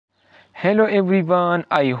Hello everyone,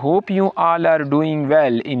 I hope you all are doing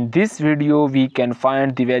well. In this video we can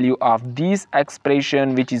find the value of this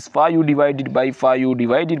expression, which is 5 divided by 5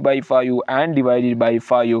 divided by 5 and divided by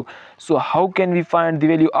 5. So how can we find the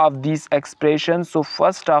value of this expression? So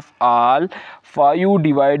first of all, 5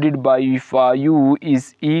 divided by 5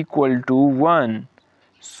 is equal to 1.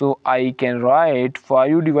 So I can write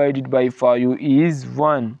 5 divided by 5 is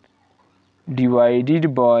 1.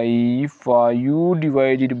 Divided by 5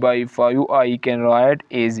 divided by 5 I can write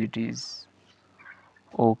as it is.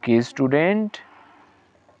 Okay student,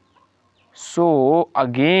 so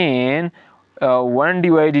again 1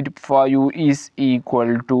 divided 5 is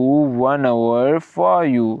equal to 1 over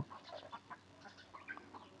 5.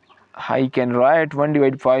 I can write 1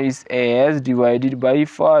 divided 5 is as divided by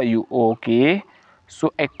 5. Okay,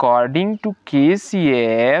 so according to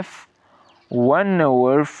KCF, 1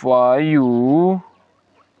 over 5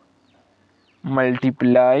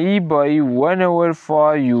 multiply by 1 over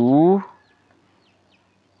 5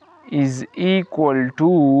 is equal to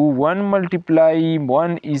 1 multiply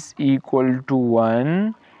 1 is equal to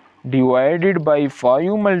 1 divided by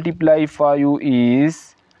 5 multiply 5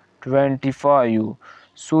 is 25.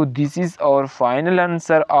 So this is our final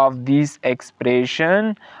answer of this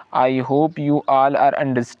expression. I hope you all are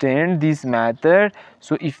understand this method.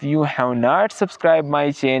 So if you have not subscribed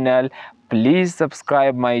my channel, please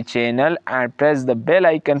subscribe my channel and press the bell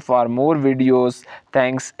icon for more videos.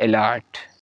 Thanks a lot.